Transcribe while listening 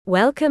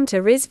Welcome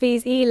to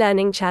Rizvi's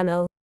e-learning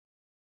channel.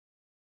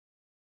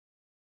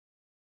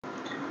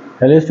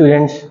 Hello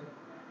students,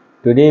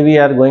 today we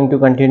are going to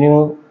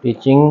continue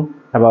teaching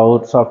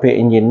about software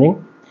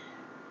engineering.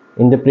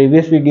 In the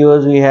previous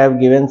videos we have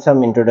given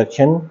some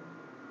introduction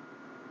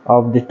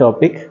of the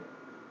topic,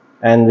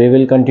 and we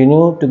will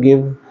continue to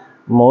give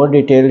more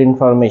detailed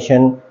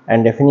information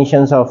and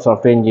definitions of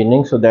software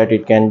engineering so that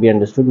it can be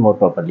understood more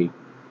properly.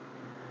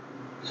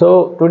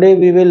 So today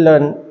we will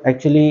learn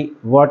actually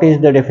what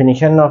is the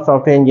definition of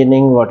software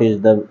engineering, what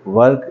is the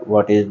work,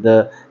 what is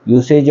the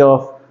usage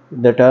of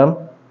the term.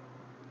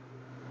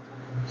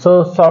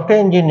 So software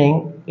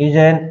engineering is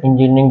an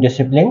engineering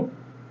discipline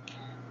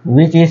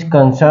which is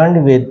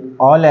concerned with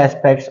all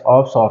aspects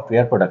of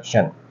software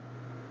production.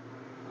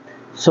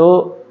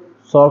 So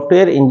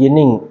software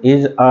engineering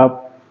is a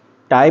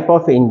type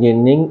of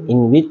engineering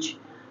in which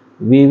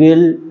we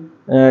will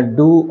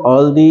do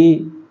all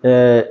the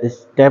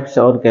steps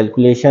or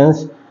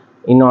calculations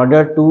in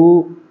order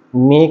to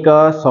make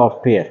a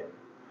software.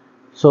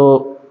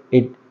 So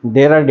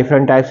there are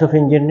different types of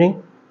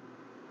engineering.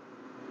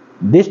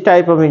 This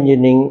type of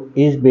engineering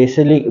is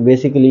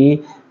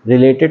basically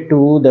related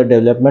to the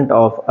development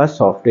of a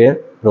software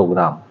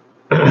program.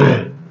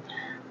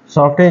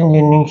 Software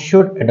engineering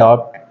should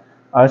adopt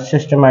a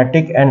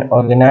systematic and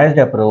organized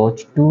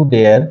approach to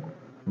their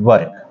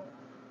work.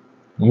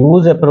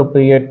 Use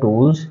appropriate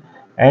tools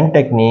and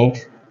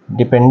techniques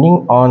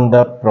depending on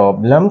the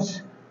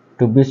problems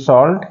to be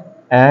solved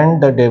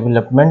and the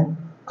development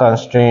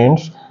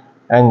constraints,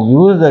 and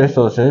use the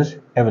resources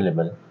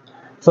available.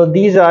 So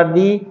these are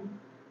the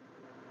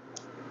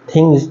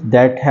things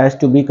that has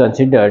to be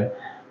considered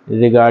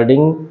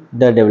regarding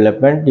the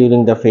development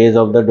during the phase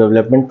of the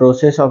development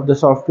process of the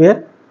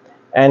software,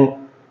 and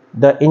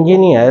the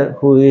engineer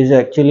who is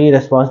actually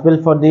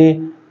responsible for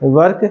the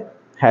work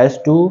has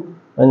to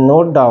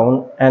note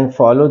down and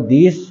follow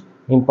these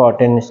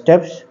important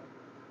steps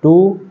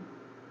to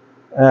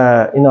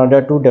in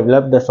order to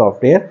develop the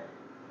software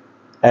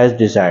as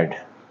desired.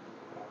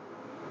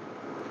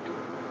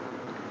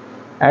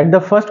 At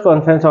the first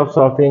conference of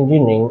software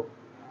engineering,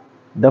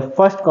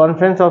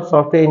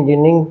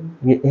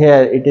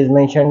 here it is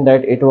mentioned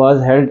that it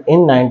was held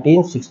in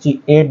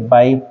 1968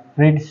 by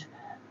Fritz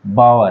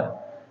Bauer.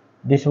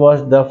 This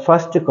was the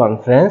first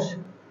conference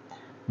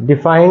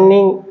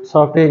defining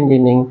software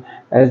engineering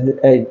as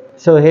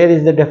so here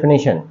is the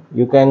definition.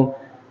 You can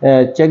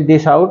check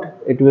this out.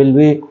 It will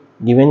be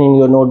given in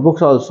your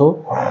notebooks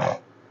also,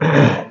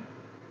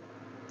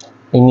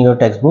 in your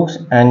textbooks,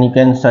 and you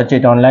can search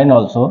it online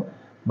also,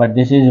 but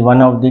this is one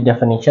of the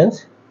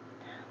definitions.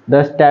 The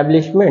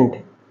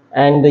establishment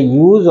and the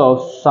use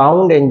of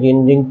sound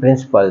engineering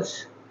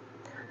principles.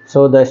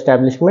 So the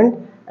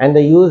establishment and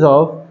the use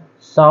of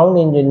sound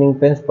engineering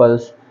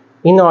principles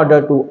in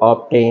order to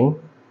obtain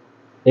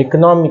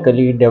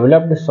economically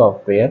developed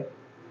software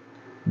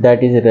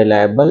that is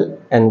reliable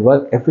and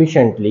work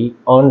efficiently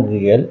on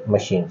real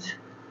machines.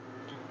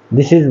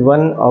 This is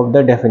one of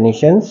the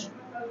definitions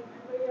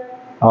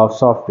of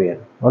software.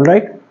 All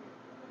right.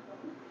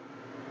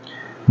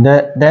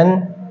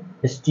 Then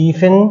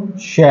Stephen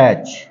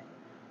Schach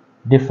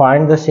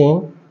defined the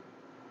same.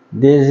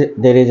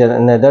 There is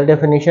another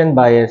definition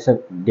by a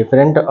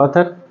different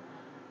author: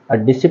 a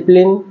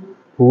discipline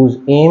whose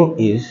aim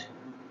is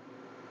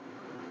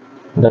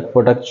the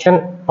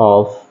production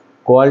of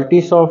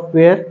quality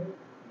software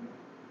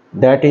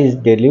that is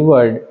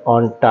delivered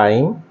on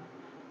time,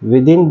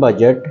 within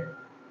budget,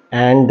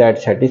 and that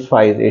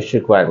satisfies its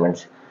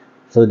requirements.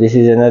 So this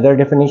is another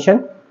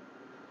definition.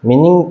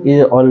 Meaning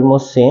is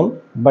almost same,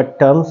 but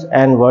terms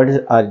and words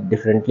are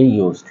differently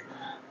used.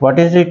 What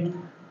is it?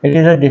 It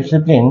is a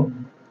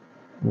discipline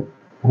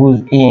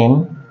whose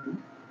aim,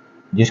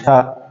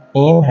 जिसका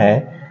aim है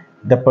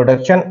the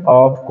production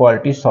of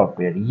quality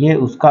software, ये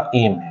उसका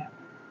aim है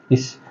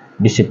इस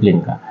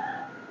discipline का,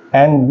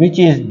 and which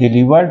is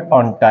delivered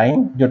on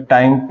time, जो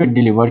time पे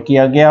deliver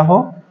किया गया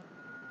हो,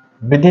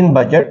 within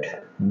budget,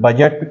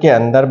 budget के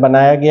अंदर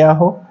बनाया गया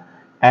हो,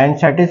 and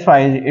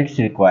satisfies its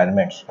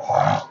requirements.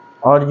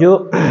 और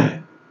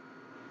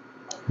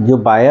जो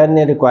बायर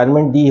ने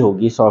रिक्वायरमेंट दी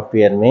होगी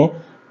सॉफ्टवेयर में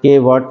कि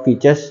what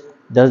features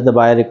does the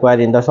buyer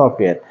require in the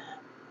software,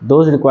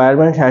 those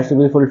requirements has to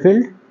be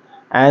fulfilled,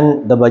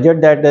 and the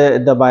budget that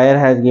the buyer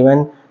has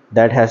given,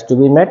 that has to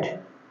be met,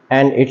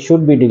 and it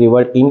should be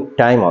delivered in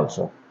time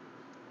also.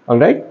 All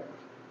right,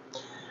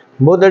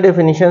 both the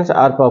definitions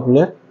are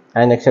popular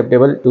and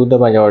acceptable to the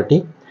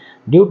majority.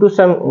 Due to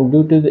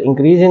the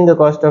increase in the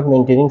cost of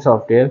maintaining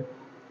software,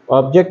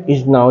 object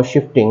is now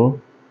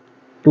shifting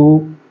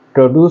to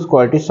produce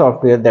quality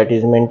software that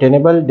is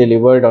maintainable,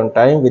 delivered on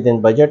time,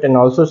 within budget, and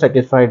also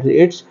satisfies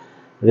its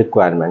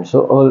requirements.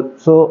 So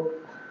also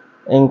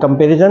in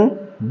comparison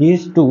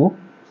these two,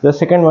 the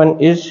second one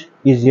is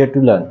easier to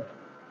learn.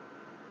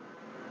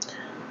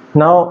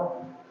 Now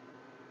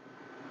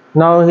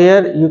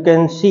here you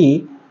can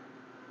see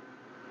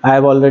I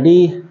have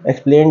already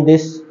explained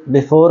this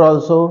before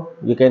also.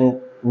 You can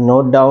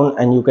note down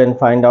and you can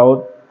find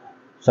out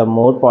some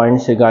more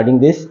points regarding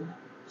this.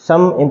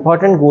 some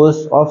important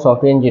goals of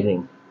software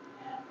engineering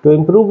to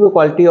improve the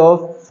quality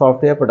of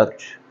software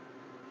products.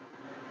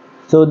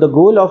 So the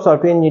goal of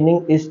software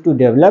engineering is to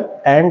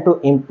develop and to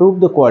improve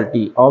the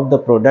quality of the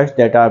products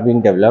that are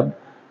being developed.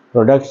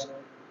 Products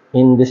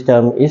in this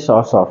term is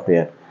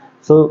software.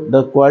 So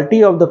the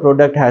quality of the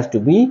product has to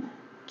be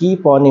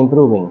keep on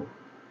improving,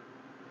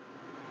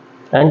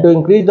 and to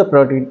increase the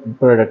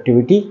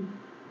productivity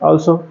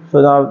also.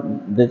 So now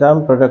the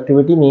term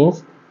productivity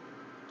means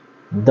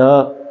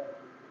the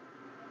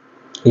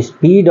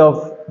speed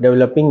of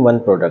developing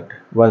one product,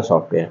 one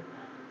software.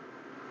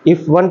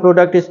 If one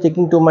product is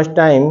taking too much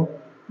time,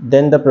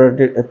 then the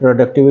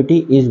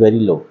productivity is very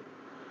low.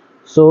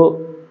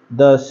 So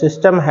the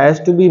system has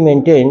to be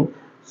maintained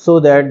so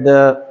that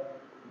the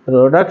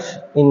products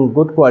in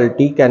good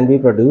quality can be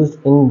produced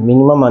in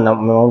minimum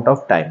amount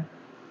of time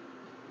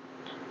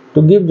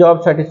to give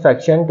job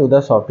satisfaction to the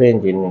software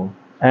engineering.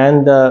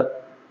 And the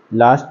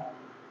last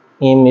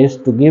aim is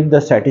to give the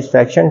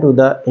satisfaction to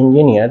the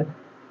engineer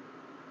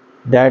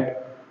that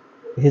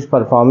his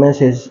performance,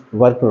 his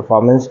work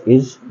performance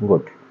is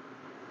good.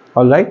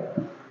 All right,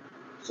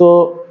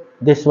 so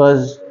this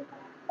was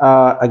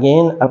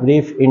again a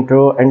brief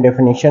intro and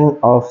definition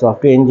of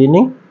software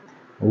engineering.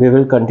 We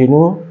will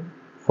continue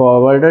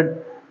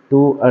forwarded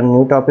to a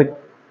new topic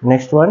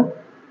next one.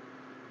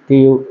 See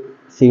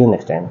you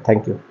next time.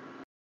 Thank you.